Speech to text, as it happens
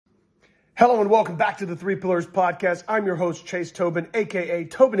Hello and welcome back to the Three Pillars Podcast. I'm your host, Chase Tobin, aka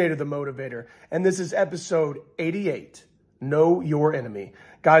Tobinator the Motivator, and this is episode 88, Know Your Enemy.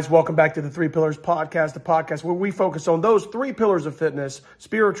 Guys, welcome back to the Three Pillars Podcast, the podcast where we focus on those three pillars of fitness,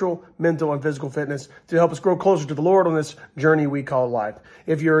 spiritual, mental, and physical fitness, to help us grow closer to the Lord on this journey we call life.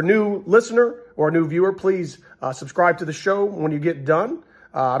 If you're a new listener or a new viewer, please subscribe to the show when you get done.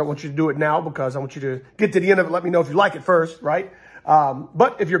 I don't want you to do it now because I want you to get to the end of it. Let me know if you like it first, right?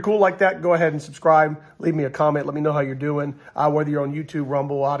 But if you're cool like that, go ahead and subscribe. Leave me a comment. Let me know how you're doing, whether you're on YouTube,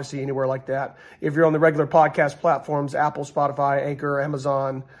 Rumble, Odyssey, anywhere like that. If you're on the regular podcast platforms, Apple, Spotify, Anchor,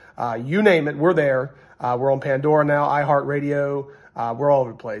 Amazon, you name it, we're there. We're on Pandora now, iHeartRadio. We're all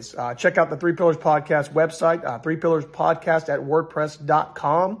over the place. Check out the Three Pillars Podcast website, Three Pillars Podcast at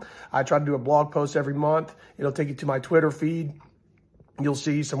WordPress.com. I try to do a blog post every month. It'll take you to my Twitter feed. You'll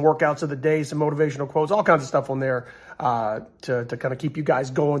see some workouts of the day, some motivational quotes, all kinds of stuff on there to kind of keep you guys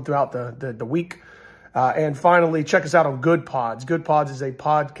going throughout the week. And finally, check us out on Good Pods. Good Pods is a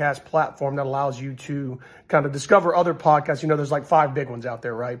podcast platform that allows you to kind of discover other podcasts. You know, there's like 5 big ones out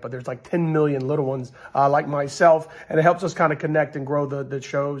there, right? But there's like 10 million little ones like myself. And it helps us kind of connect and grow the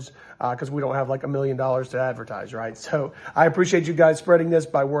shows because we don't have like $1 million to advertise, right? So I appreciate you guys spreading this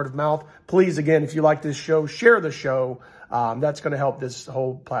by word of mouth. Please, again, if you like this show, share the show. That's going to help this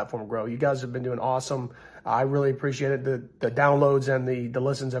whole platform grow. You guys have been doing awesome. I really appreciate it. The downloads and the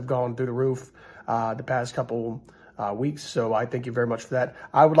listens have gone through the roof the past couple weeks. So I thank you very much for that.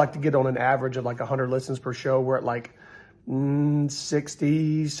 I would like to get on an average of like 100 listens per show. We're at like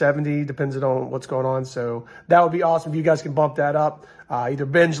 60, 70, depends on what's going on. So that would be awesome if you guys can bump that up. Either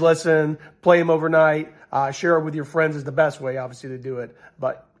binge listen, play them overnight, share it with your friends is the best way, obviously, to do it.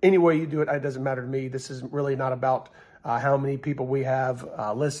 But any way you do it, it doesn't matter to me. This is really not about how many people we have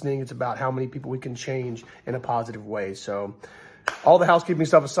listening. It's about how many people we can change in a positive way. So all the housekeeping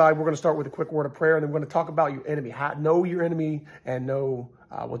stuff aside, we're going to start with a quick word of prayer, and then we're going to talk about your enemy. Know your enemy and know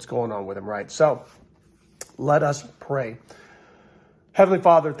what's going on with him, right? So let us pray. Heavenly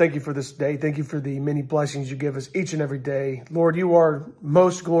Father, thank you for this day. Thank you for the many blessings you give us each and every day. Lord, you are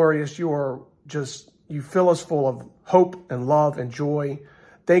most glorious. You fill us full of hope and love and joy.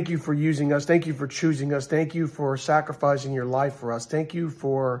 Thank you for using us. Thank you for choosing us. Thank you for sacrificing your life for us. Thank you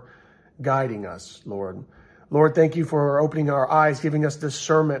for guiding us, Lord. Lord, thank you for opening our eyes, giving us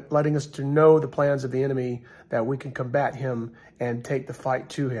discernment, letting us to know the plans of the enemy, that we can combat him and take the fight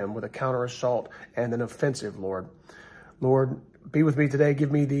to him with a counter assault and an offensive, Lord. Lord, be with me today.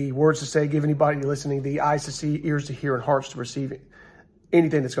 Give me the words to say. Give anybody listening the eyes to see, ears to hear, and hearts to receive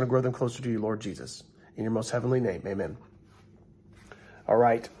anything that's going to grow them closer to you, Lord Jesus. In your most heavenly name, amen. All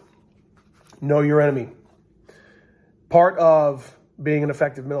right. Know your enemy. Part of being an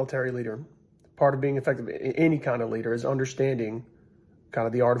effective military leader, part of being effective any kind of leader, is understanding kind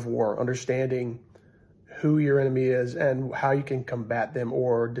of the art of war, understanding who your enemy is and how you can combat them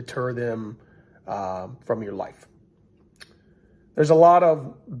or deter them from your life. There's a lot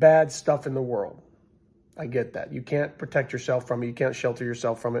of bad stuff in the world. I get that. You can't protect yourself from it. You can't shelter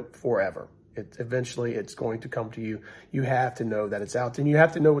yourself from it forever. Eventually, it's going to come to you. You have to know that it's out, and you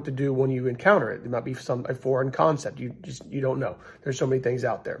have to know what to do when you encounter it. It might be a foreign concept. You don't know. There's so many things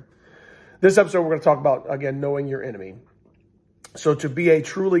out there. This episode, we're going to talk about, again, knowing your enemy. So to be a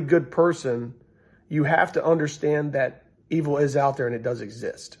truly good person, you have to understand that evil is out there and it does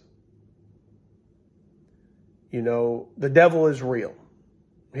exist. You know, the devil is real.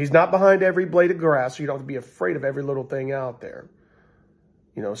 He's not behind every blade of grass, so you don't have to be afraid of every little thing out there.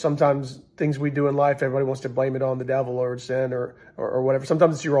 You know, sometimes things we do in life, everybody wants to blame it on the devil or sin or whatever.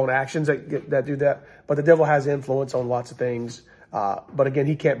 Sometimes it's your own actions that do that. But the devil has influence on lots of things. But again,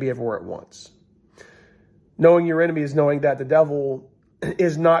 he can't be everywhere at once. Knowing your enemy is knowing that the devil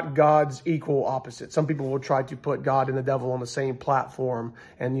is not God's equal opposite. Some people will try to put God and the devil on the same platform.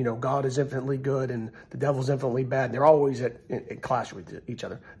 And, you know, God is infinitely good and the devil's infinitely bad. And they're always at clash with each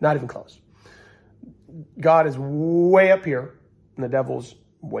other. Not even close. God is way up here and the devil's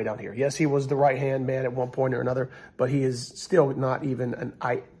way down here. Yes, he was the right-hand man at one point or another, but he is still not even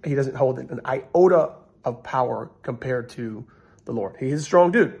he doesn't hold an iota of power compared to the Lord. He is a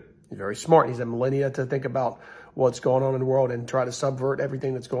strong dude. He's very smart. He's a millennia to think about what's going on in the world and try to subvert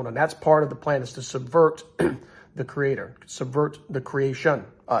everything that's going on. That's part of the plan, is to subvert the creator, subvert the creation,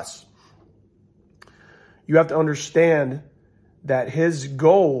 us. You have to understand that his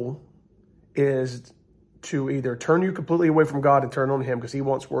goal is to either turn you completely away from God and turn on him, because he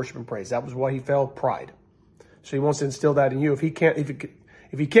wants worship and praise. That was why he fell, pride. So he wants to instill that in you. If he can't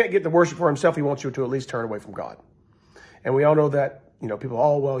get the worship for himself, he wants you to at least turn away from God. And we all know that people,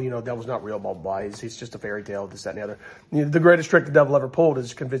 oh, well, devil's not real, blah, blah, blah. He's just a fairy tale, this, that, and the other. The greatest trick the devil ever pulled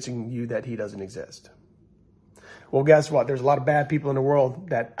is convincing you that he doesn't exist. Well, guess what? There's a lot of bad people in the world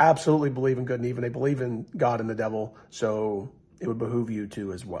that absolutely believe in good and evil. They believe in God and the devil. So it would behoove you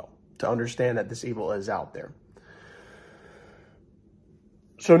to as well, to understand that this evil is out there.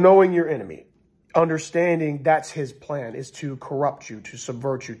 So knowing your enemy, understanding that's his plan, is to corrupt you, to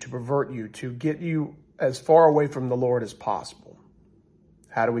subvert you, to pervert you, to get you as far away from the Lord as possible.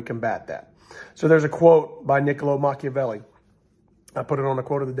 How do we combat that? So there's a quote by Niccolo Machiavelli. I put it on the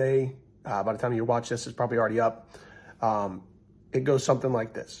quote of the day. By the time you watch this, it's probably already up. It goes something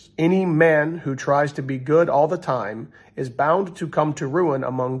like this. Any man who tries to be good all the time is bound to come to ruin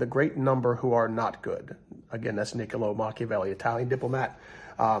among the great number who are not good. Again, that's Niccolo Machiavelli, Italian diplomat.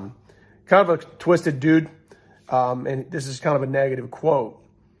 Kind of a twisted dude. And this is kind of a negative quote.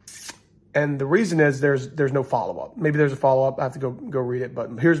 And the reason is there's no follow-up. Maybe there's a follow-up. I have to go read it. But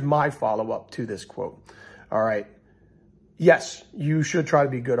here's my follow-up to this quote. All right. Yes, you should try to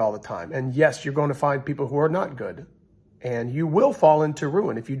be good all the time. And yes, you're going to find people who are not good. And you will fall into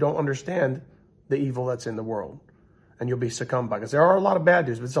ruin if you don't understand the evil that's in the world. And you'll be succumbed by it. Because there are a lot of bad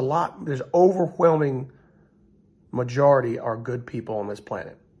dudes, but there's overwhelming majority are good people on this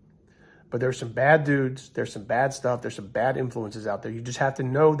planet. But there's some bad dudes, there's some bad stuff, there's some bad influences out there. You just have to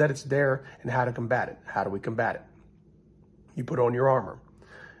know that it's there and how to combat it. How do we combat it? You put on your armor.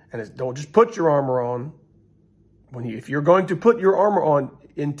 And don't just put your armor on. If you're going to put your armor on,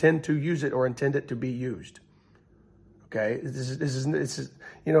 intend to use it or intend it to be used. Okay? This is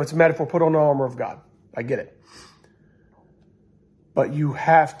it's a metaphor. Put on the armor of God. I get it. But you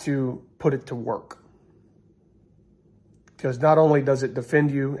have to put it to work. Because not only does it defend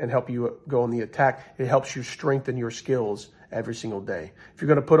you and help you go on the attack, it helps you strengthen your skills every single day. If you're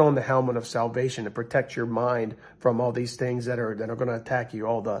going to put on the helmet of salvation to protect your mind from all these things that are going to attack you,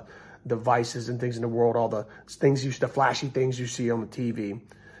 all the vices and things in the world, all the flashy things you see on the TV,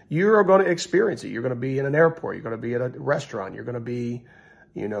 you are going to experience it. You're going to be in an airport. You're going to be at a restaurant. You're going to be,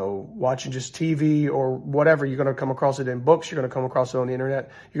 watching just TV or whatever. You're going to come across it in books. You're going to come across it on the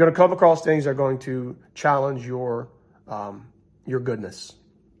internet. You're going to come across things that are going to challenge your goodness.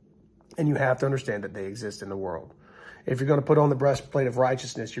 And you have to understand that they exist in the world. If you're going to put on the breastplate of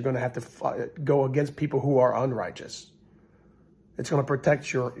righteousness, you're going to have to go against people who are unrighteous. It's going to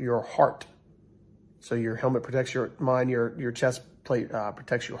protect your heart. So your helmet protects your mind, your chest plate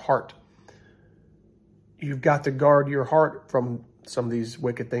protects your heart. You've got to guard your heart from some of these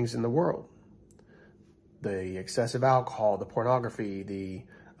wicked things in the world. The excessive alcohol, the pornography, the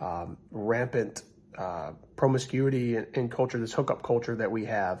rampant promiscuity in culture, this hookup culture that we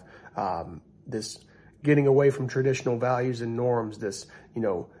have, this getting away from traditional values and norms, this,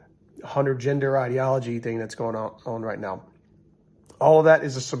 100 gender ideology thing that's going on right now. All of that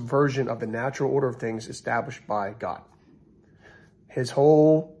is a subversion of the natural order of things established by God.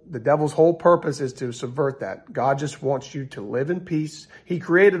 The devil's whole purpose is to subvert that. God just wants you to live in peace. He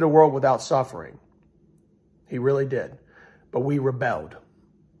created a world without suffering. He really did. But we rebelled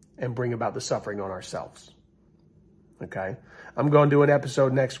and bring about the suffering on ourselves. Okay? I'm going to do an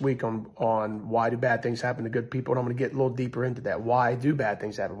episode next week on why do bad things happen to good people, and I'm going to get a little deeper into that. Why do bad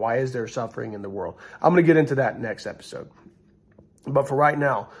things happen? Why is there suffering in the world? I'm going to get into that next episode. But for right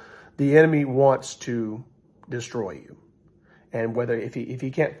now, the enemy wants to destroy you. And if he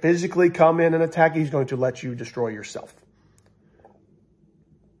can't physically come in and attack you, he's going to let you destroy yourself.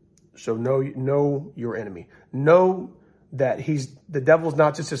 So know your enemy. Know that the devil's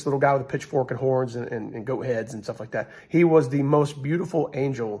not just this little guy with a pitchfork and horns and goat heads and stuff like that. He was the most beautiful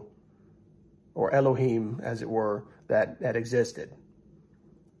angel, or Elohim, as it were, that existed.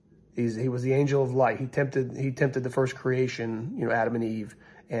 He was the angel of light. He tempted the first creation, Adam and Eve,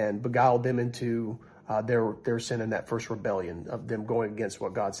 and beguiled them into their sin in that first rebellion of them going against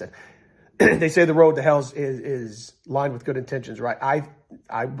what God said. They say the road to hell is lined with good intentions, right?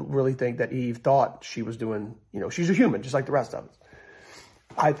 I really think that Eve thought she was doing, she's a human, just like the rest of us.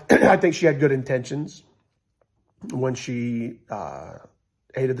 I think she had good intentions when she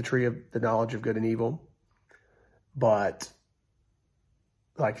ate of the tree of the knowledge of good and evil. But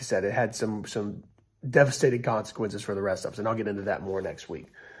like I said, it had some devastating consequences for the rest of us. And I'll get into that more next week.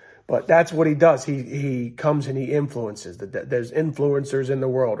 But that's what he does. He comes and he influences. There's influencers in the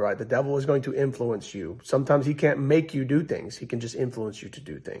world, right? The devil is going to influence you. Sometimes he can't make you do things. He can just influence you to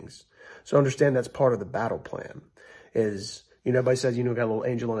do things. So understand that's part of the battle plan. Everybody says, got a little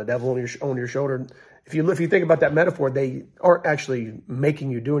angel and a devil on your shoulder. If you think about that metaphor, they aren't actually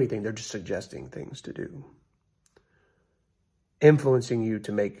making you do anything. They're just suggesting things to do. Influencing you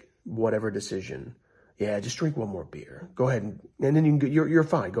to make whatever decision Yeah, just drink one more beer. Go ahead and then you can you're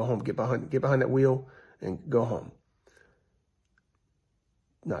fine. Go home. Get behind that wheel and go home.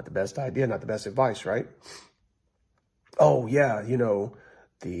 Not the best idea, not the best advice, right? Oh yeah,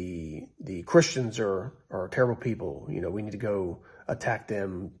 the Christians are terrible people. We need to go attack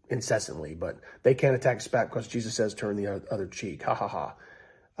them incessantly, but they can't attack us back because Jesus says turn the other cheek. Ha ha ha.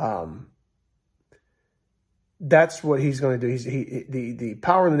 That's what he's going to do. The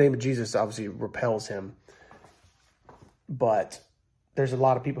power in the name of Jesus obviously repels him, but there's a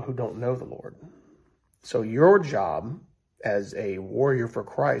lot of people who don't know the Lord. So your job as a warrior for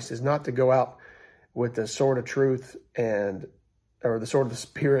Christ is not to go out with the sword of truth or the sword of the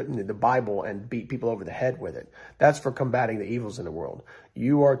Spirit and the Bible and beat people over the head with it. That's for combating the evils in the world.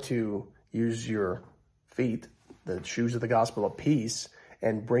 You are to use your feet, the shoes of the gospel of peace,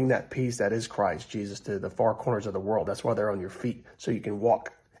 and bring that peace that is Christ Jesus to the far corners of the world. That's why they're on your feet, so you can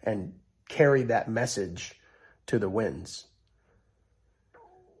walk and carry that message to the winds.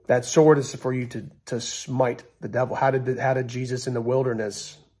 That sword is for you to smite the devil. How did Jesus in the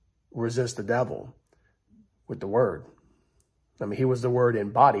wilderness resist the devil? With the word. I mean, he was the word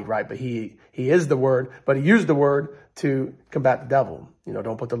embodied, right? But he is the word, but he used the word to combat the devil.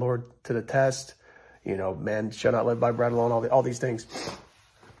 Don't put the Lord to the test. Man shall not live by bread alone, all these things.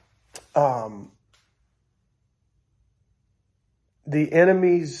 The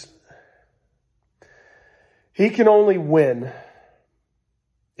enemies, he can only win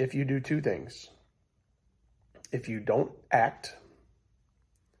if you do two things. If you don't act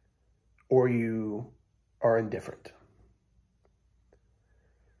or you are indifferent.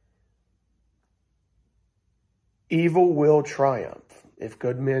 Evil will triumph if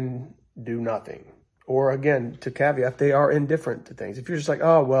good men do nothing. Or again, to caveat, they are indifferent to things. If you're just like,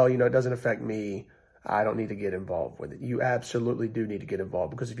 oh, well, it doesn't affect me, I don't need to get involved with it. You absolutely do need to get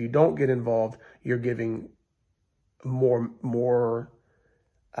involved, because if you don't get involved, you're giving giving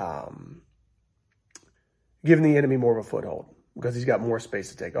the enemy more of a foothold, because he's got more space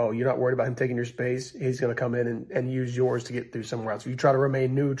to take. Oh, you're not worried about him taking your space? He's going to come in and use yours to get through somewhere else. If you try to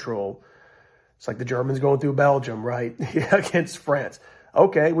remain neutral, it's like the Germans going through Belgium, right? Against France.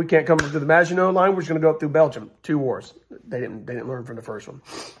 Okay, we can't come to the Maginot Line. We're just going to go up through Belgium. 2 wars. They didn't learn from the first one.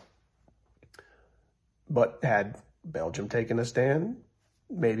 But had Belgium taken a stand,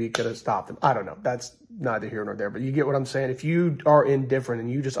 maybe it could have stopped them. I don't know. That's neither here nor there. But you get what I'm saying. If you are indifferent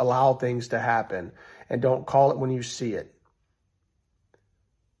and you just allow things to happen and don't call it when you see it,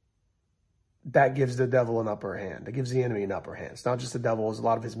 that gives the devil an upper hand. It gives the enemy an upper hand. It's not just the devil. It's a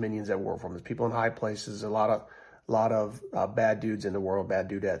lot of his minions that work for him. There's people in high places, a lot of bad dudes in the world, bad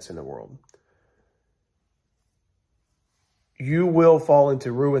dudettes in the world. You will fall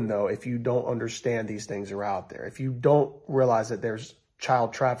into ruin, though, if you don't understand these things are out there. If you don't realize that there's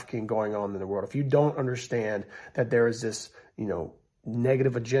child trafficking going on in the world. If you don't understand that there is this,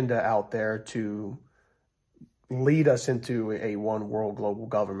 negative agenda out there to lead us into a one world global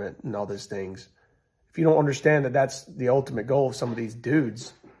government and all these things. If you don't understand that that's the ultimate goal of some of these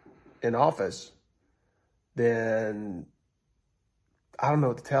dudes in office, then I don't know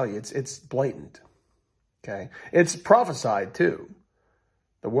what to tell you. It's blatant. Okay. It's prophesied too.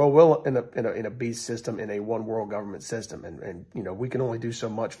 The world will in a beast system, in a one world government system. And we can only do so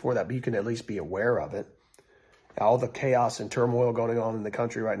much for that, but you can at least be aware of it. All the chaos and turmoil going on in the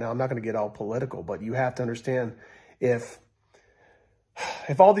country right now. I'm not going to get all political, but you have to understand if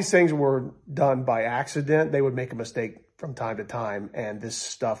all these things were done by accident, they would make a mistake from time to time. And this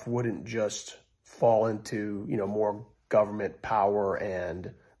stuff wouldn't just fall into, more government power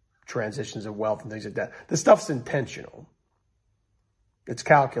and transitions of wealth and things like that. The stuff's intentional. It's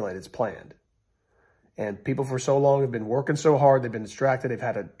calculated, it's planned. And people for so long have been working so hard, they've been distracted, they've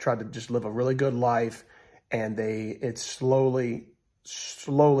had to try to just live a really good life, and it's slowly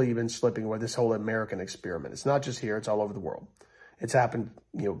been slipping away, this whole American experiment. It's not just here, it's all over the world. It's happened,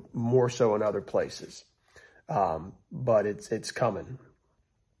 more so in other places. But it's coming.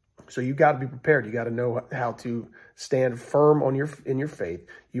 So you got to be prepared. You got to know how to stand firm in your faith.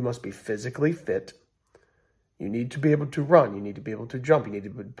 You must be physically fit. You need to be able to run. You need to be able to jump. You need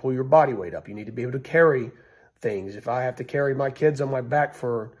to pull your body weight up. You need to be able to carry things. If I have to carry my kids on my back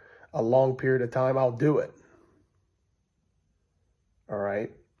for a long period of time, I'll do it. All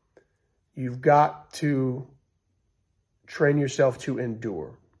right. You've got to train yourself to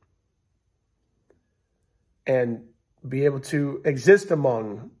endure and be able to exist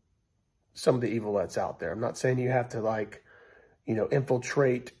among some of the evil that's out there. I'm not saying you have to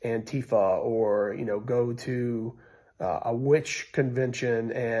infiltrate Antifa or, go to a witch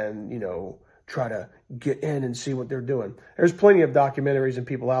convention and, try to get in and see what they're doing. There's plenty of documentaries and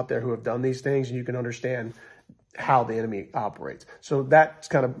people out there who have done these things, and you can understand how the enemy operates. So that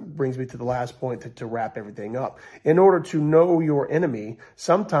kind of brings me to the last point to wrap everything up. In order to know your enemy,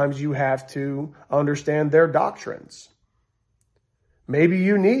 sometimes you have to understand their doctrines. Maybe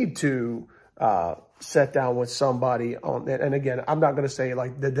you need to sit down with somebody on, and again, I'm not going to say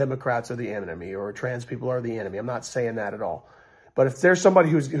like the Democrats are the enemy or trans people are the enemy. I'm not saying that at all. But if there's somebody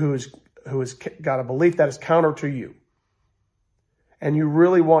who's got a belief that is counter to you, and you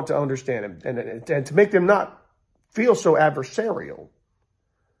really want to understand them, and to make them not feel so adversarial,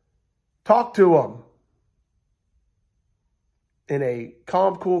 talk to them in a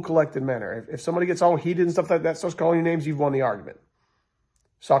calm, cool, collected manner. If somebody gets all heated and stuff like that, starts calling you names, you've won the argument.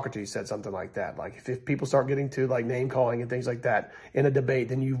 Socrates said something like that. Like if people start getting to like name calling and things like that in a debate,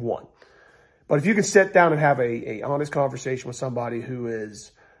 then you've won. But if you can sit down and have a honest conversation with somebody who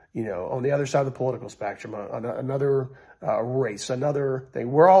is, you know, on the other side of the political spectrum, another race, another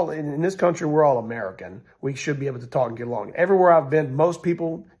thing. We're all, in this country, we're all American. We should be able to talk and get along. Everywhere I've been, most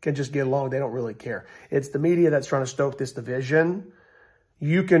people can just get along. They don't really care. It's the media that's trying to stoke this division.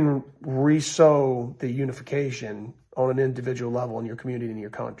 You can re-sow the unification on an individual level in your community, in your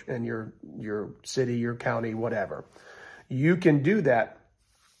country, in your city, your county, whatever. You can do that.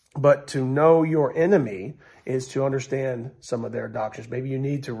 But to know your enemy is to understand some of their doctrines. Maybe you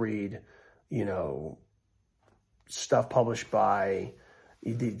need to read, you know, stuff published by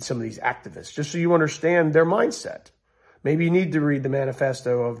some of these activists, just so you understand their mindset. Maybe you need to read the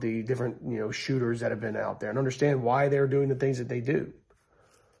manifesto of the different, you know, shooters that have been out there and understand why they're doing the things that they do.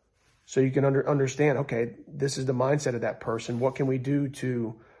 So you can understand, okay, this is the mindset of that person. What can we do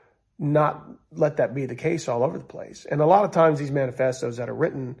to not let that be the case all over the place? And a lot of times these manifestos that are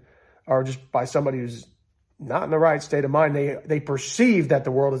written are just by somebody who's not in the right state of mind. They perceive that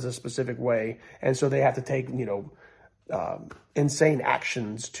the world is a specific way, and so they have to take, you know, insane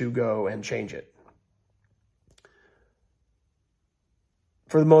actions to go and change it.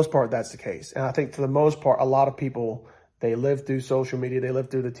 For the most part, that's the case. And I think for the most part, a lot of people, they live through social media, they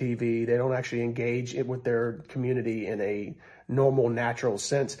live through the TV, they don't actually engage with their community in a normal, natural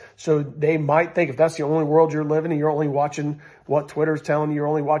sense. So they might think if that's the only world you're living in, you're only watching what Twitter's telling you, you're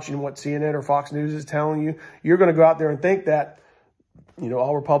only watching what CNN or Fox News is telling you, you're going to go out there and think that, you know,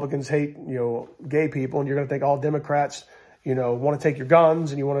 all Republicans hate, you know, gay people, and you're going to think all Democrats, you know, want to take your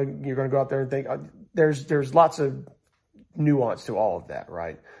guns, and you're going to go out there and think there's lots of nuance to all of that,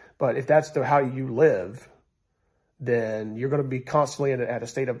 right? But if that's how you live, then you're going to be constantly at a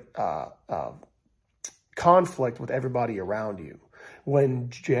state of conflict with everybody around you, when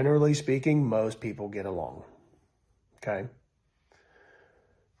generally speaking, most people get along. Okay?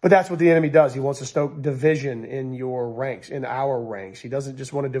 But that's what the enemy does. He wants to stoke division in your ranks, in our ranks. He doesn't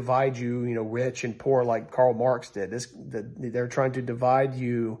just want to divide you, you know, rich and poor like Karl Marx did. They're trying to divide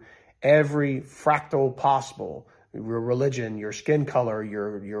you every fractal possible. Your religion, your skin color,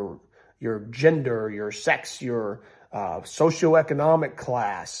 your gender, your sex, your socioeconomic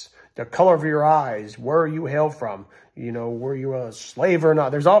class, the color of your eyes, where you hail from, you know, were you a slave or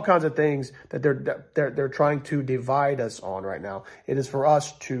not? There's all kinds of things that they're trying to divide us on right now. It is for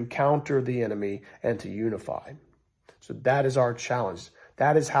us to counter the enemy and to unify. So that is our challenge.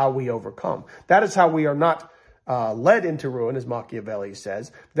 That is how we overcome. That is how we are not led into ruin, as Machiavelli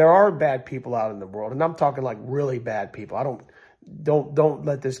says. There are bad people out in the world, and I'm talking like really bad people. Don't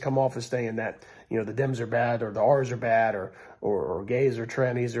let this come off as saying that, you know, the Dems are bad or the R's are bad or gays or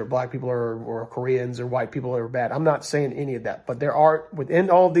trannies or black people or Koreans or white people are bad. I'm not saying any of that, but there are, within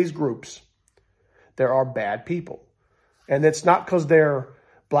all of these groups, there are bad people. And it's not because they're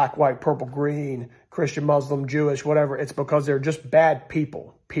black, white, purple, green, Christian, Muslim, Jewish, whatever. It's because they're just bad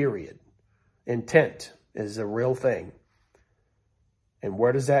people, period. Intent is a real thing. And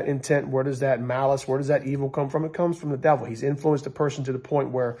where does that intent, where does that malice, where does that evil come from? It comes from the devil. He's influenced a person to the point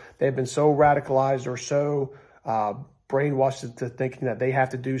where they've been so radicalized or so brainwashed into thinking that they have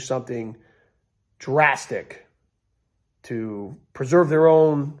to do something drastic to preserve their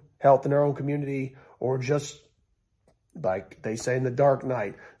own health in their own community, or just, like they say in The Dark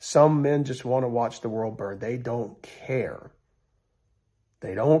Knight, some men just want to watch the world burn. They don't care.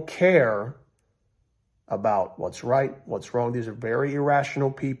 They don't care about what's right, what's wrong. These are very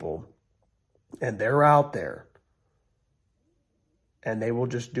irrational people, and they're out there, and they will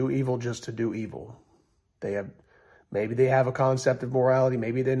just do evil just to do evil. Maybe they have a concept of morality,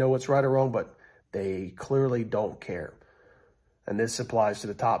 maybe they know what's right or wrong, but they clearly don't care. And this applies to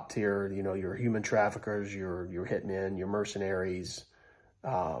the top tier, you know, your human traffickers, your hitmen, your mercenaries,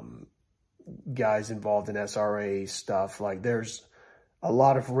 guys involved in SRA stuff. Like, there's a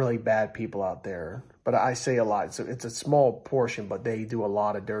lot of really bad people out there. But I say a lot. So it's a small portion, but they do a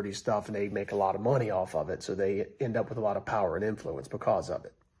lot of dirty stuff and they make a lot of money off of it. So they end up with a lot of power and influence because of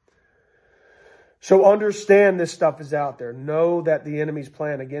it. So understand this stuff is out there. Know that the enemy's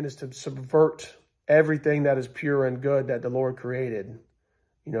plan, again, is to subvert everything that is pure and good that the Lord created.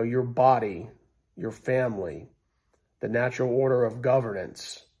 You know, your body, your family, the natural order of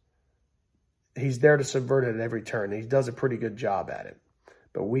governance. He's there to subvert it at every turn. He does a pretty good job at it.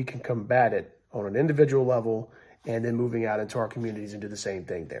 But we can combat it on an individual level and then moving out into our communities and do the same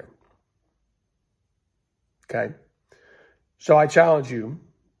thing there. Okay? So I challenge you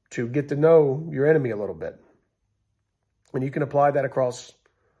to get to know your enemy a little bit. And you can apply that across,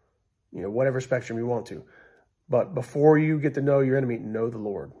 you know, whatever spectrum you want to. But before you get to know your enemy, know the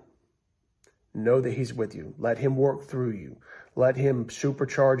Lord. Know that he's with you. Let him work through you. Let him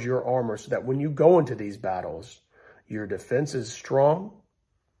supercharge your armor so that when you go into these battles, your defense is strong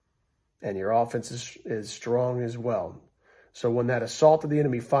and your offense is strong as well. So when that assault of the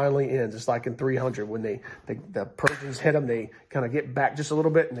enemy finally ends, it's like in 300, when the Persians hit them, they kind of get back just a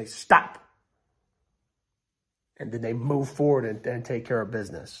little bit and they stop. And then they move forward and take care of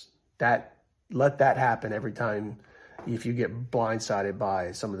business. Let that happen every time. If you get blindsided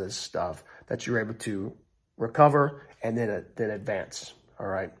by some of this stuff, that you're able to recover and then advance. All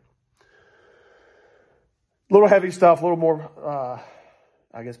right. A little heavy stuff, a little more,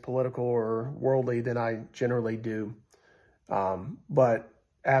 I guess, political or worldly than I generally do. But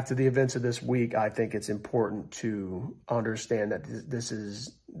after the events of this week, I think it's important to understand that this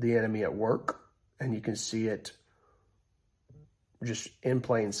is the enemy at work, and you can see it just in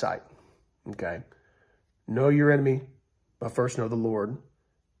plain sight. Okay. Know your enemy, but first know the Lord.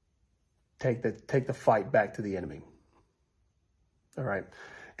 Take the fight back to the enemy. All right.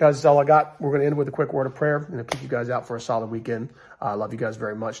 Guys, that's all I got. We're going to end with a quick word of prayer and I'll keep you guys out for a solid weekend. I love you guys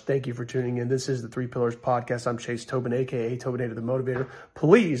very much. Thank you for tuning in. This is the Three Pillars Podcast. I'm Chase Tobin, a.k.a. Tobinator the Motivator.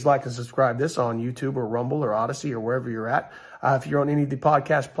 Please like and subscribe this on YouTube or Rumble or Odyssey or wherever you're at. If you're on any of the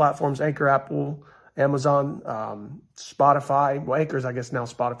podcast platforms, Anchor, Apple, Amazon, Spotify. Well, Anchor is, I guess, now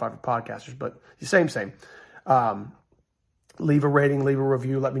Spotify for podcasters, but same. Leave a rating, leave a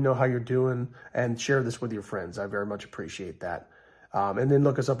review. Let me know how you're doing and share this with your friends. I very much appreciate that. And then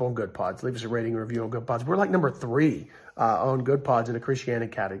look us up on Good Pods. Leave us a rating and review on Good Pods. We're like number 3 on Good Pods in the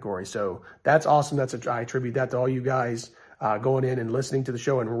Christianity category. So that's awesome. I attribute that to all you guys going in and listening to the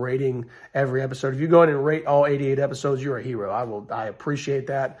show and rating every episode. If you go in and rate all 88 episodes, you're a hero. I appreciate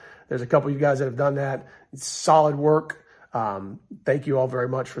that. There's a couple of you guys that have done that. It's solid work. Thank you all very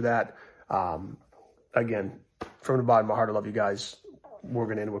much for that. Again, from the bottom of my heart, I love you guys. We're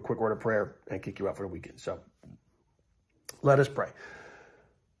going to end with a quick word of prayer and kick you out for the weekend. So let us pray.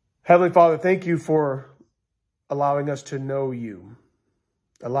 Heavenly Father, thank you for allowing us to know you.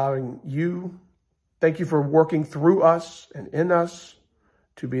 Thank you for working through us and in us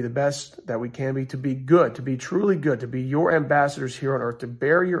to be the best that we can be, to be good, to be truly good, to be your ambassadors here on earth, to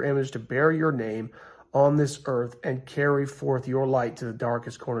bear your image, to bear your name on this earth and carry forth your light to the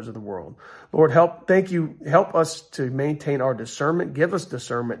darkest corners of the world. Lord, help us to maintain our discernment. Give us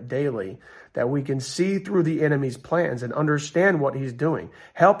discernment daily that we can see through the enemy's plans and understand what he's doing.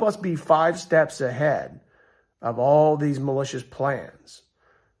 Help us be 5 steps ahead of all these malicious plans.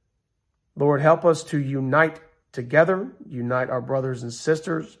 Lord, help us to unite together, unite our brothers and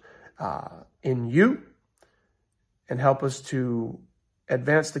sisters in you, and help us to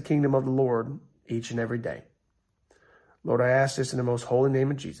advance the kingdom of the Lord each and every day. Lord, I ask this in the most holy name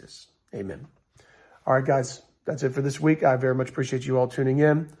of Jesus. Amen. All right, guys, that's it for this week. I very much appreciate you all tuning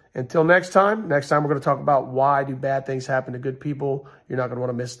in. Until next time we're going to talk about why do bad things happen to good people. You're not going to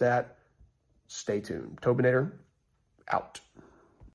want to miss that. Stay tuned. Tobinator, out.